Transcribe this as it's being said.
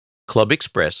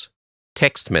ClubExpress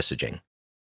text messaging.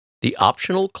 The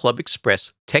optional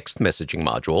ClubExpress text messaging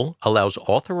module allows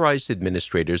authorized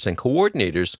administrators and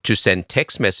coordinators to send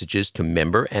text messages to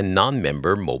member and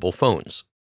non-member mobile phones.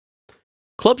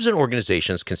 Clubs and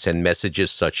organizations can send messages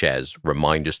such as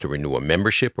reminders to renew a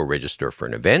membership or register for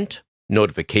an event,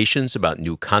 notifications about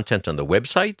new content on the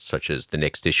website, such as the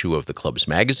next issue of the club's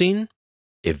magazine,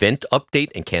 event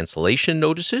update and cancellation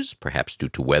notices, perhaps due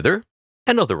to weather,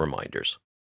 and other reminders.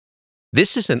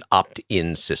 This is an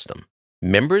opt-in system.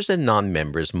 Members and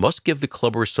non-members must give the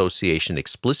club or association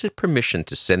explicit permission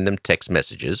to send them text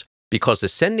messages because the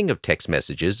sending of text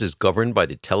messages is governed by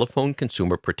the Telephone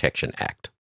Consumer Protection Act.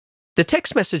 The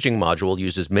text messaging module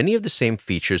uses many of the same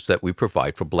features that we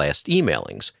provide for blast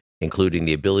emailings, including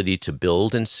the ability to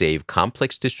build and save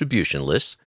complex distribution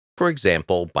lists, for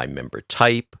example, by member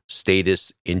type,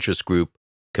 status, interest group,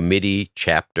 committee,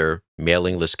 chapter,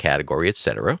 mailing list category,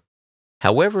 etc.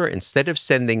 However, instead of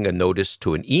sending a notice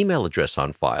to an email address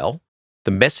on file, the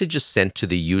message is sent to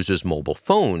the user's mobile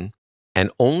phone,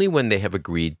 and only when they have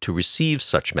agreed to receive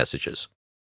such messages.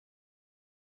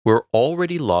 We're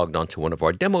already logged onto one of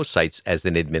our demo sites as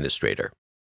an administrator.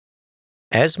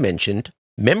 As mentioned,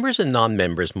 members and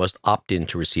non-members must opt in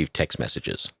to receive text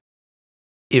messages.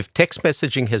 If text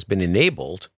messaging has been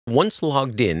enabled, once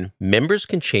logged in, members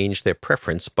can change their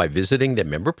preference by visiting their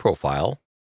member profile,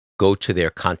 go to their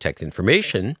contact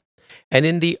information, and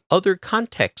in the Other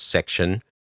Contacts section,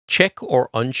 check or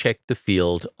uncheck the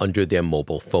field under their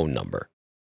mobile phone number.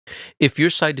 If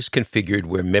your site is configured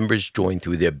where members join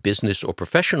through their business or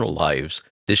professional lives,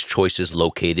 this choice is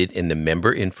located in the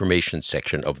Member Information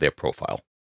section of their profile.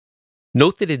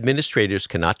 Note that administrators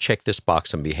cannot check this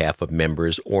box on behalf of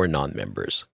members or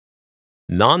non-members.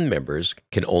 Non-members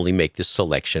can only make this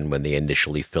selection when they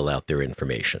initially fill out their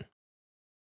information.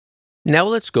 Now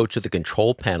let's go to the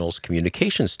Control Panel's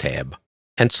Communications tab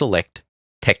and select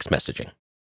Text Messaging.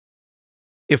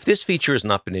 If this feature has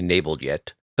not been enabled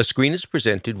yet, a screen is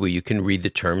presented where you can read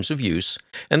the terms of use,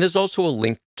 and there's also a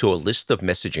link to a list of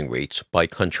messaging rates by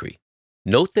country.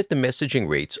 Note that the messaging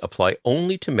rates apply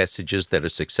only to messages that are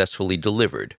successfully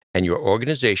delivered, and your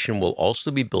organization will also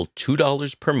be billed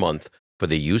 $2 per month for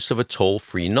the use of a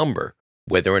toll-free number,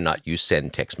 whether or not you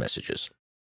send text messages.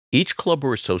 Each club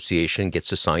or association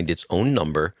gets assigned its own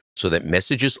number so that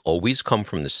messages always come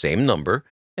from the same number,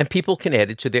 and people can add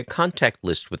it to their contact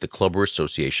list with the club or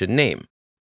association name.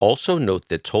 Also note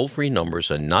that toll-free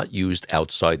numbers are not used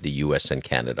outside the US and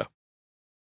Canada.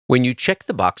 When you check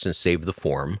the box and save the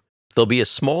form, there'll be a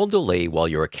small delay while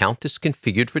your account is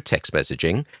configured for text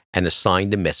messaging and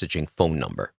assigned a messaging phone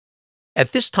number.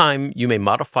 At this time, you may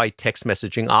modify text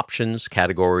messaging options,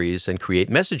 categories, and create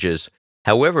messages.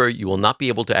 However, you will not be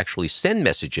able to actually send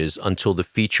messages until the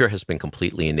feature has been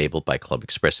completely enabled by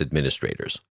ClubExpress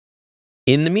administrators.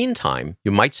 In the meantime,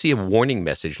 you might see a warning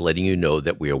message letting you know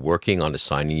that we are working on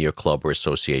assigning your club or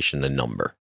association a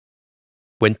number.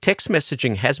 When text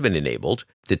messaging has been enabled,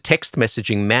 the Text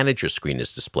Messaging Manager screen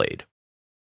is displayed.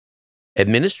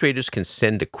 Administrators can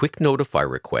send a quick notify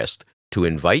request to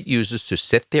invite users to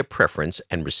set their preference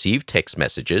and receive text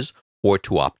messages or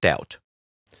to opt out.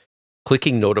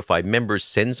 Clicking Notify Members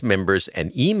sends members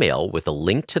an email with a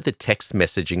link to the text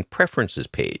messaging preferences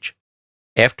page.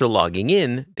 After logging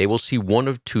in, they will see one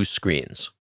of two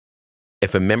screens.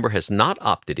 If a member has not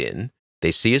opted in,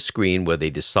 they see a screen where they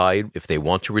decide if they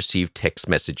want to receive text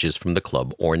messages from the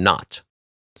club or not.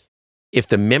 If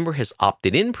the member has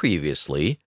opted in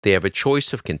previously, they have a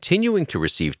choice of continuing to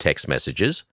receive text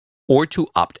messages or to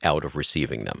opt out of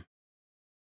receiving them.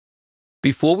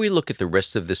 Before we look at the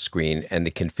rest of this screen and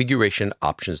the configuration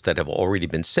options that have already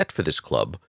been set for this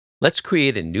club, let's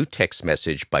create a new text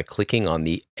message by clicking on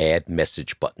the Add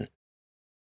Message button.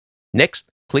 Next,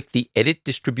 click the Edit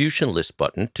Distribution List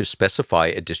button to specify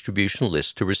a distribution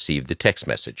list to receive the text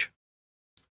message.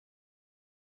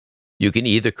 You can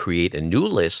either create a new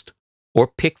list or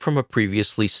pick from a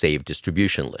previously saved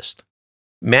distribution list.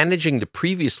 Managing the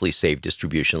previously saved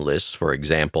distribution lists, for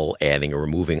example, adding or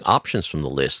removing options from the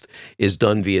list, is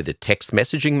done via the Text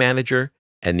Messaging Manager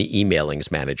and the Emailings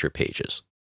Manager pages.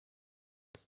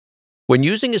 When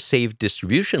using a saved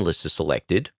distribution list is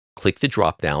selected, click the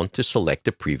drop-down to select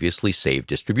a previously saved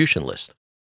distribution list.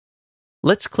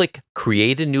 Let's click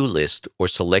Create a New List or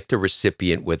select a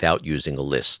recipient without using a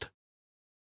list.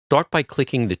 Start by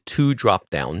clicking the To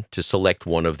drop-down to select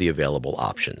one of the available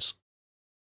options.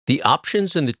 The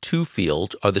options in the To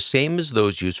field are the same as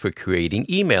those used for creating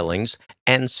emailings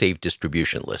and saved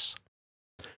distribution lists.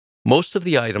 Most of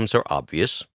the items are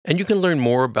obvious, and you can learn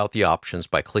more about the options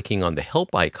by clicking on the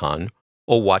Help icon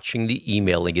or watching the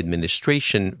Emailing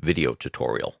Administration video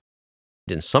tutorial.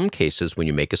 In some cases, when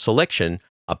you make a selection,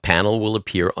 a panel will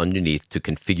appear underneath to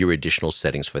configure additional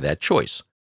settings for that choice.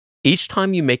 Each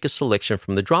time you make a selection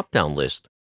from the drop-down list,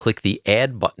 click the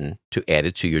Add button to add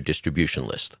it to your distribution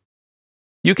list.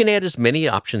 You can add as many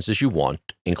options as you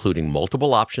want, including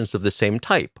multiple options of the same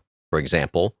type, for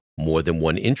example, more than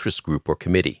one interest group or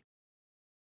committee.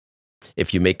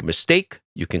 If you make a mistake,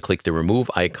 you can click the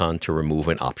Remove icon to remove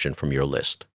an option from your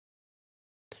list.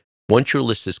 Once your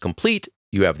list is complete,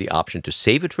 you have the option to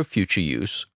save it for future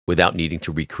use without needing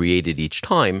to recreate it each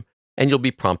time, and you'll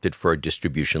be prompted for a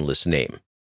distribution list name.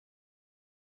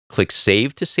 Click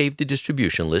Save to save the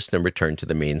distribution list and return to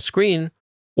the main screen,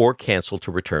 or Cancel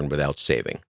to return without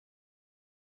saving.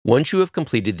 Once you have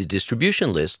completed the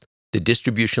distribution list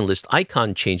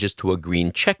icon changes to a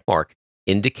green check mark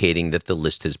indicating that the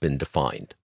list has been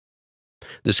defined.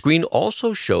 The screen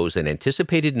also shows an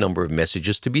anticipated number of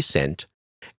messages to be sent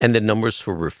and the numbers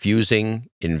for refusing,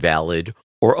 invalid,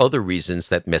 or other reasons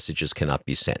that messages cannot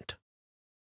be sent.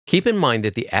 Keep in mind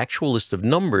that the actual list of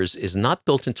numbers is not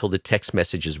built until the text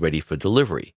message is ready for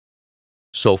delivery.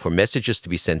 So for messages to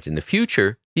be sent in the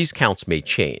future, these counts may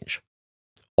change.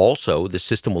 Also, the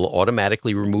system will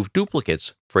automatically remove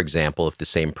duplicates, for example, if the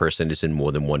same person is in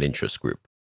more than one interest group.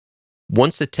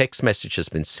 Once the text message has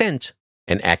been sent,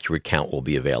 an accurate count will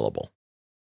be available.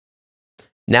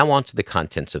 Now on to the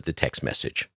contents of the text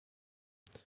message.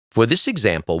 For this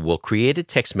example, we'll create a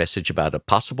text message about a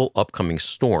possible upcoming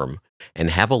storm and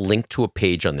have a link to a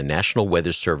page on the National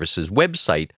Weather Service's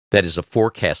website that is a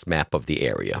forecast map of the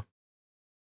area.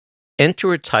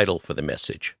 Enter a title for the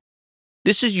message.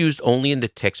 This is used only in the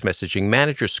Text Messaging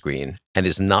Manager screen and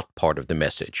is not part of the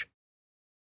message.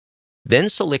 Then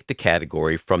select a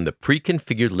category from the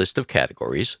pre-configured list of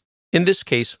categories, in this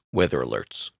case, weather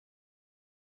alerts.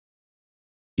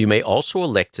 You may also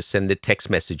elect to send the text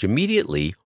message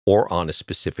immediately or on a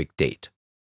specific date.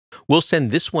 We'll send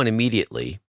this one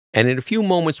immediately, and in a few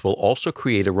moments we'll also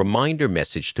create a reminder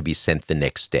message to be sent the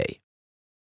next day.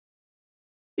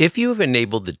 If you have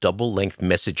enabled the double-length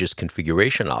messages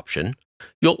configuration option,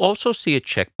 you'll also see a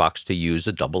checkbox to use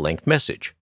a double-length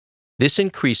message. This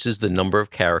increases the number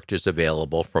of characters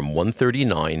available from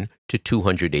 139 to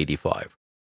 285.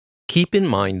 Keep in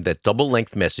mind that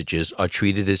double-length messages are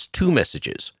treated as 2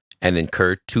 messages and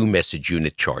incur 2 message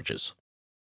unit charges.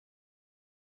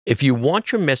 If you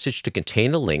want your message to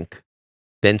contain a link,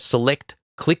 then select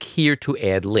Click here to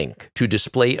add link to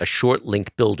display a short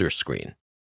link builder screen.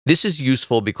 This is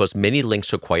useful because many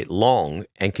links are quite long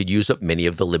and could use up many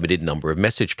of the limited number of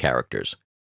message characters,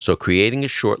 so creating a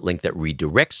short link that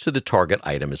redirects to the target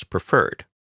item is preferred.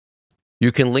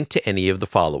 You can link to any of the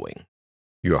following: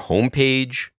 your home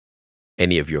page,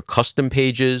 any of your custom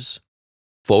pages,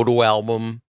 photo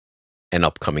album, an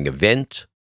upcoming event,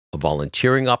 a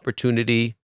volunteering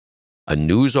opportunity, a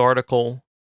news article,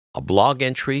 a blog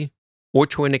entry, or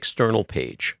to an external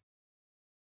page.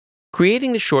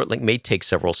 Creating the short link may take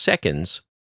several seconds,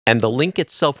 and the link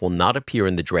itself will not appear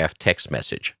in the draft text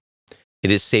message.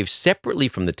 It is saved separately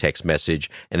from the text message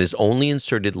and is only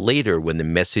inserted later when the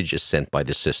message is sent by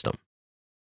the system.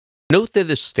 Note that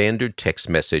the standard text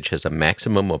message has a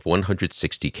maximum of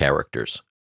 160 characters.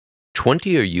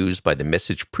 20 are used by the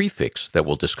message prefix that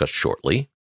we'll discuss shortly,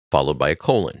 followed by a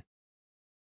colon.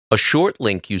 A short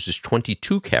link uses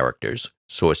 22 characters,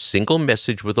 so a single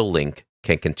message with a link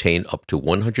can contain up to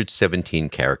 117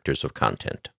 characters of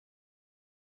content.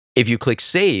 If you click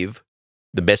Save,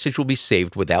 the message will be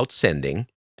saved without sending,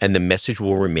 and the message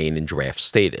will remain in draft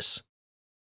status.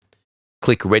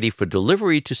 Click Ready for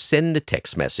Delivery to send the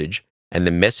text message, and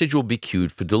the message will be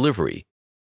queued for delivery,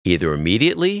 either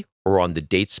immediately or on the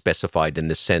date specified in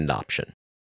the Send option.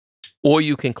 Or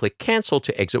you can click Cancel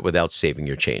to exit without saving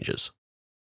your changes.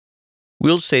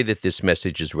 We'll say that this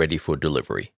message is ready for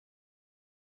delivery.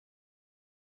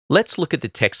 Let's look at the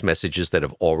text messages that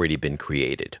have already been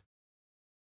created.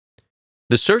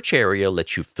 The search area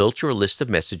lets you filter a list of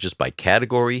messages by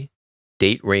category,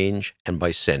 date range, and by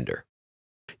sender.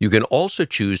 You can also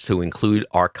choose to include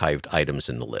archived items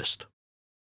in the list.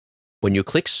 When you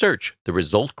click Search, the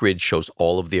result grid shows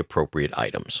all of the appropriate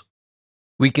items.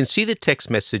 We can see the text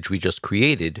message we just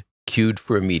created queued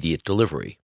for immediate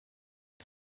delivery.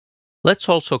 Let's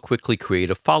also quickly create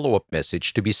a follow-up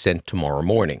message to be sent tomorrow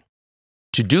morning.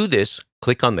 To do this,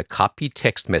 click on the Copy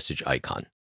Text Message icon.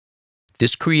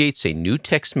 This creates a new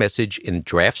text message in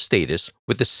draft status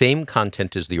with the same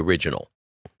content as the original.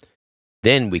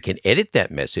 Then we can edit that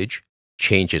message,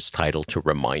 change its title to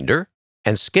Reminder,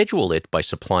 and schedule it by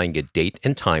supplying a date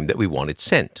and time that we want it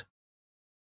sent.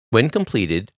 When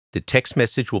completed, the text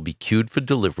message will be queued for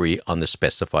delivery on the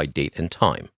specified date and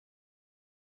time.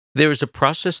 There is a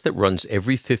process that runs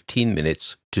every 15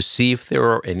 minutes to see if there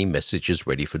are any messages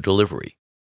ready for delivery.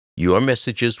 Your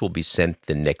messages will be sent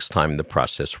the next time the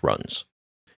process runs.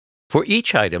 For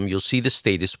each item, you'll see the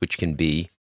status, which can be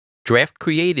draft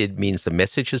created means the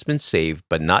message has been saved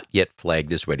but not yet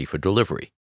flagged as ready for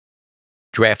delivery.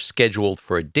 Draft scheduled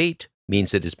for a date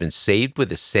means it has been saved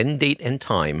with a send date and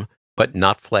time but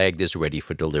not flagged as ready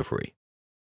for delivery.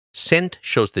 Sent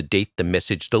shows the date the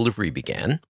message delivery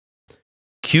began.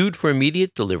 Queued for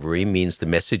immediate delivery means the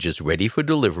message is ready for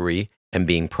delivery and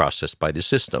being processed by the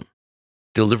system.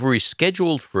 Delivery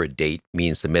scheduled for a date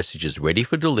means the message is ready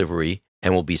for delivery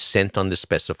and will be sent on the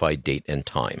specified date and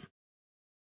time.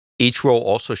 Each row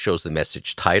also shows the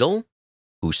message title,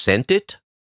 who sent it,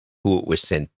 who it was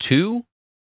sent to,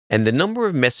 and the number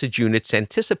of message units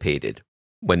anticipated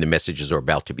when the messages are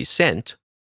about to be sent,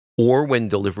 or when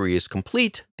delivery is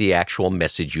complete, the actual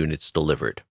message units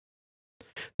delivered.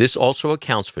 This also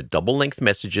accounts for double-length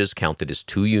messages counted as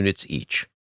 2 units each.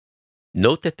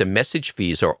 Note that the message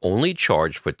fees are only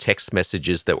charged for text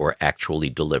messages that were actually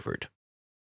delivered.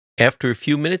 After a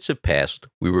few minutes have passed,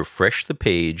 we refresh the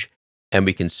page, and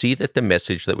we can see that the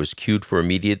message that was queued for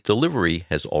immediate delivery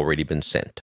has already been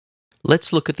sent.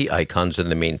 Let's look at the icons in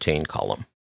the Maintain column.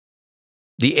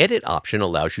 The Edit option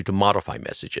allows you to modify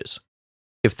messages.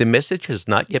 If the message has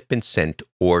not yet been sent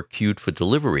or queued for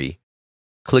delivery,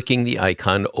 clicking the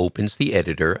icon opens the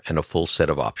editor and a full set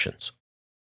of options.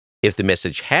 If the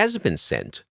message has been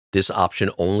sent, this option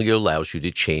only allows you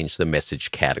to change the message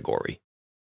category.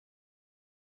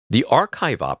 The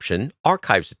Archive option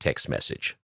archives a text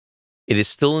message. It is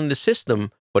still in the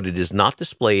system, but it is not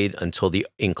displayed until the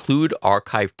Include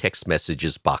Archive Text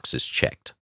Messages box is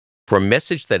checked. For a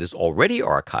message that is already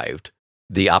archived,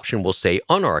 the option will say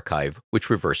Unarchive, which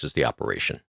reverses the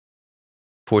operation.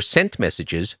 For sent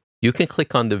messages, you can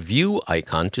click on the View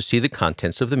icon to see the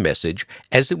contents of the message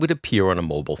as it would appear on a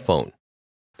mobile phone.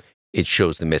 It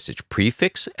shows the message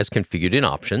prefix as configured in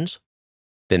Options,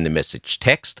 then the message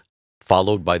text,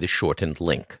 followed by the shortened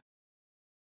link.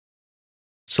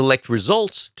 Select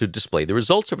Results to display the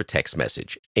results of a text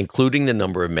message, including the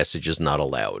number of messages not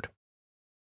allowed.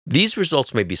 These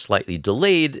results may be slightly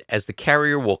delayed as the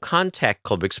carrier will contact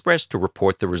ClubExpress to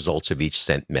report the results of each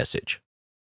sent message.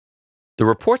 The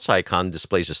Reports icon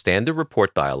displays a standard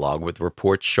report dialog with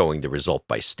reports showing the result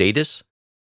by status,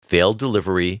 failed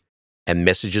delivery, and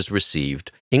messages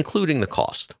received, including the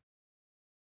cost.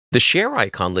 The Share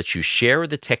icon lets you share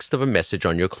the text of a message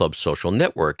on your club's social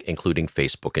network, including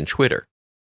Facebook and Twitter.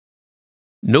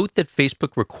 Note that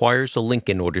Facebook requires a link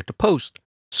in order to post,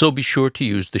 so be sure to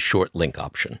use the short link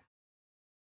option.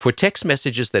 For text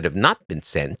messages that have not been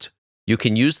sent, you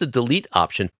can use the Delete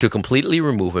option to completely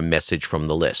remove a message from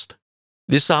the list.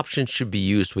 This option should be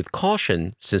used with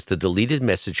caution since the deleted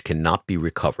message cannot be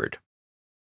recovered.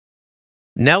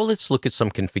 Now let's look at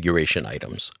some configuration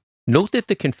items. Note that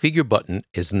the Configure button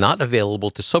is not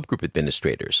available to subgroup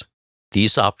administrators.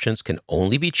 These options can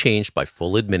only be changed by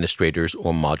full administrators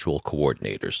or module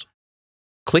coordinators.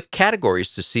 Click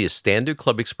Categories to see a standard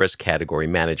ClubExpress category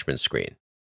management screen.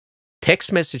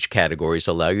 Text message categories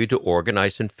allow you to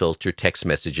organize and filter text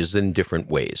messages in different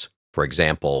ways. For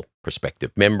example,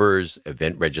 prospective members,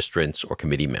 event registrants, or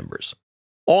committee members.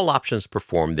 All options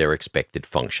perform their expected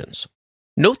functions.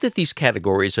 Note that these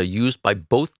categories are used by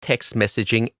both text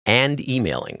messaging and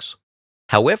emailings.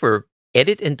 However,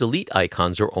 Edit and Delete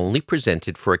icons are only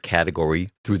presented for a category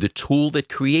through the tool that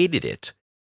created it.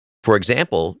 For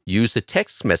example, use the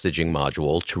text messaging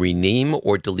module to rename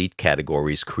or delete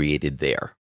categories created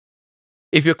there.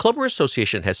 If your club or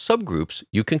association has subgroups,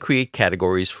 you can create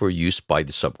categories for use by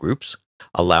the subgroups,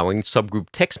 allowing subgroup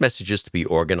text messages to be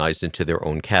organized into their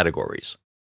own categories.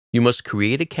 You must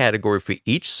create a category for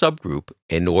each subgroup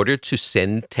in order to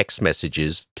send text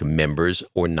messages to members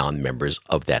or non-members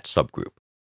of that subgroup.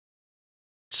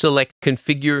 Select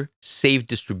Configure Save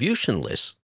Distribution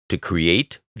List to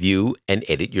create, view, and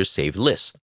edit your saved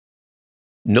list.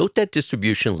 Note that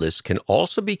distribution lists can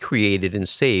also be created and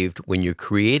saved when you're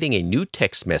creating a new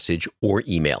text message or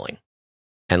emailing.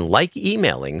 And like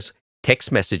emailings,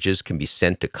 text messages can be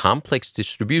sent to complex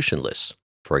distribution lists.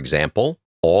 For example,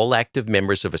 all active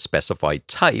members of a specified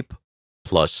type,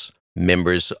 plus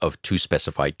members of 2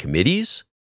 specified committees,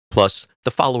 plus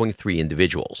the following 3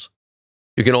 individuals.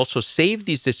 You can also save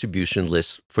these distribution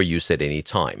lists for use at any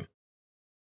time.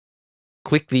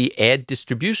 Click the Add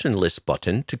Distribution List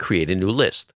button to create a new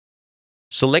list.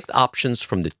 Select options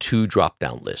from the To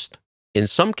drop-down list. In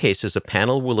some cases, a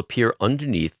panel will appear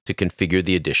underneath to configure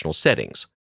the additional settings.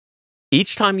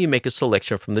 Each time you make a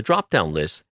selection from the drop-down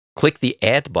list, click the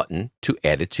Add button to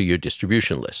add it to your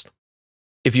distribution list.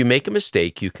 If you make a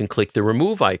mistake, you can click the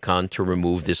Remove icon to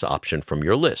remove this option from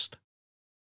your list.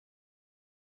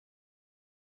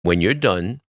 When you're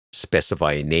done,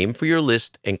 specify a name for your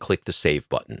list and click the Save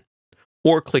button,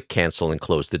 or click Cancel and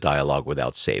close the dialog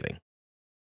without saving.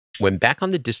 When back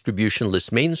on the distribution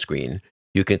list main screen,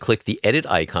 you can click the Edit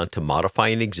icon to modify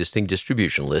an existing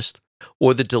distribution list,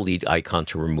 or the Delete icon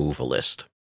to remove a list.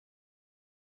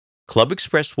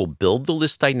 ClubExpress will build the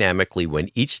list dynamically when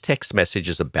each text message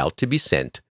is about to be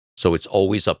sent, so it's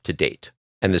always up to date.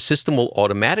 And the system will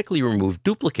automatically remove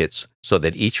duplicates so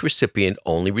that each recipient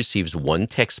only receives one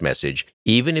text message,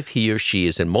 even if he or she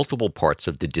is in multiple parts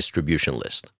of the distribution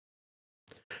list.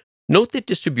 Note that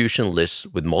distribution lists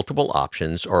with multiple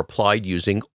options are applied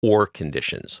using OR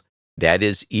conditions. That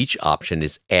is, each option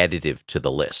is additive to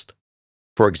the list.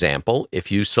 For example,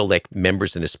 if you select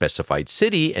members in a specified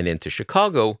city and enter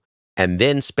Chicago, and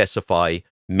then specify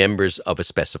members of a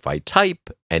specified type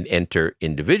and enter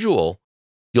individual,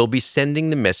 you'll be sending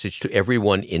the message to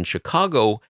everyone in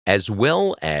Chicago as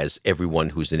well as everyone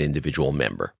who's an individual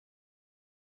member.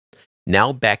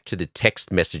 Now back to the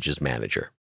Text Messages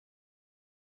Manager.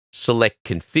 Select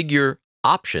Configure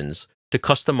Options to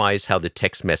customize how the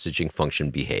text messaging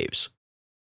function behaves.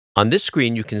 On this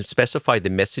screen, you can specify the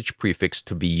message prefix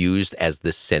to be used as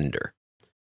the sender.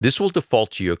 This will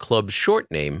default to your club's short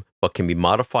name, but can be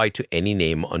modified to any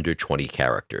name under 20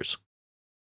 characters.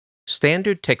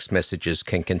 Standard text messages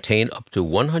can contain up to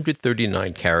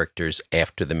 139 characters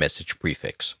after the message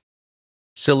prefix.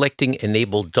 Selecting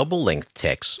Enable Double-Length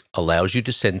Text allows you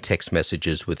to send text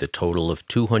messages with a total of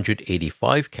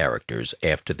 285 characters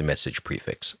after the message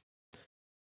prefix.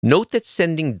 Note that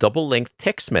sending double-length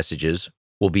text messages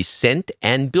will be sent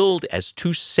and billed as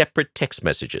two separate text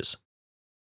messages.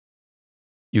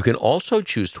 You can also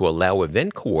choose to allow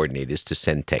event coordinators to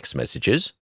send text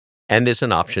messages, and there's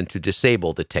an option to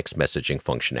disable the text messaging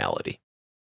functionality.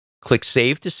 Click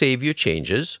Save to save your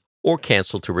changes, or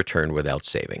Cancel to return without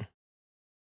saving.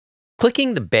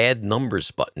 Clicking the Bad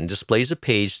Numbers button displays a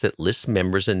page that lists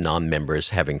members and non-members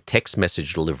having text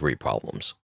message delivery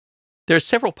problems. There are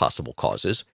several possible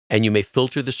causes, and you may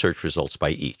filter the search results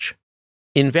by each.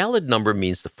 Invalid number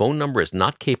means the phone number is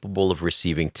not capable of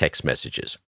receiving text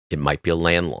messages. It might be a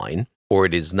landline, or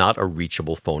it is not a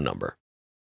reachable phone number.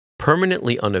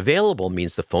 Permanently unavailable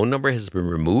means the phone number has been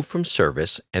removed from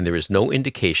service and there is no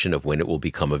indication of when it will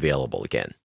become available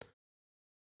again.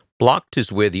 Blocked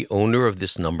is where the owner of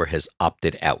this number has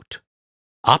opted out.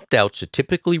 Opt-outs are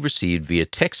typically received via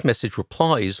text message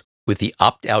replies with the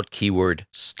opt-out keyword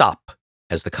STOP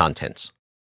as the contents.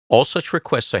 All such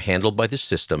requests are handled by the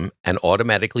system and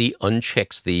automatically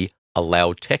unchecks the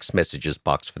Allow Text Messages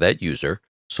box for that user,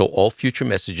 so all future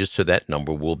messages to that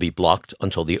number will be blocked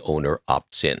until the owner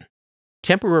opts in.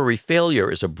 Temporary failure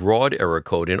is a broad error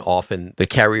code, and often the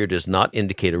carrier does not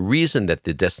indicate a reason that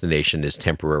the destination is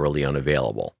temporarily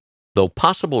unavailable, though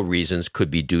possible reasons could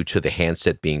be due to the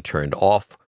handset being turned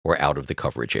off or out of the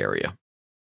coverage area.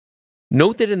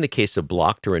 Note that in the case of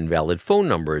blocked or invalid phone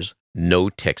numbers, no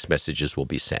text messages will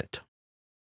be sent.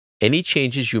 Any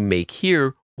changes you make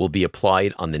here will be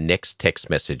applied on the next text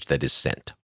message that is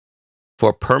sent.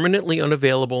 For permanently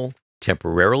unavailable,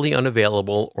 temporarily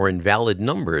unavailable, or invalid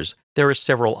numbers, there are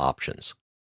several options.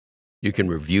 You can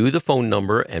review the phone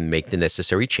number and make the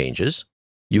necessary changes.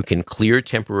 You can clear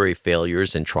temporary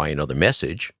failures and try another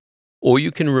message, or you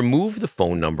can remove the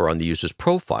phone number on the user's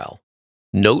profile.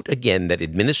 Note again that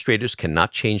administrators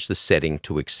cannot change the setting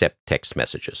to accept text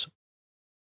messages.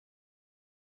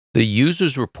 The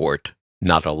User's Report,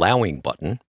 Not Allowing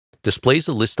button displays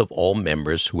a list of all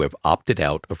members who have opted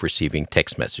out of receiving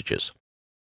text messages.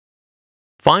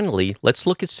 Finally, let's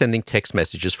look at sending text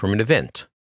messages from an event.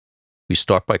 We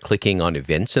start by clicking on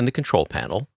Events in the control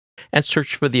panel and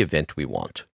search for the event we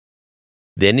want.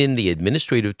 Then in the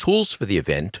Administrative Tools for the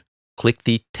event, click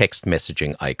the Text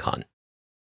Messaging icon.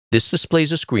 This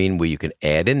displays a screen where you can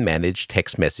add and manage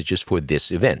text messages for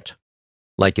this event.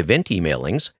 Like event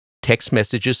emailings, text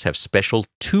messages have special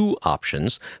to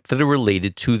options that are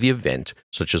related to the event,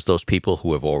 such as those people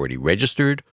who have already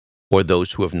registered or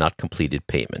those who have not completed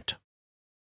payment.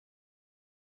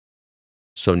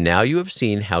 So now you have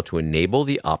seen how to enable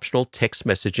the optional text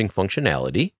messaging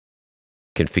functionality,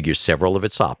 configure several of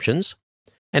its options,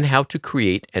 and how to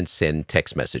create and send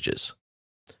text messages.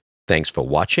 Thanks for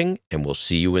watching, and we'll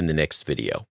see you in the next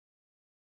video.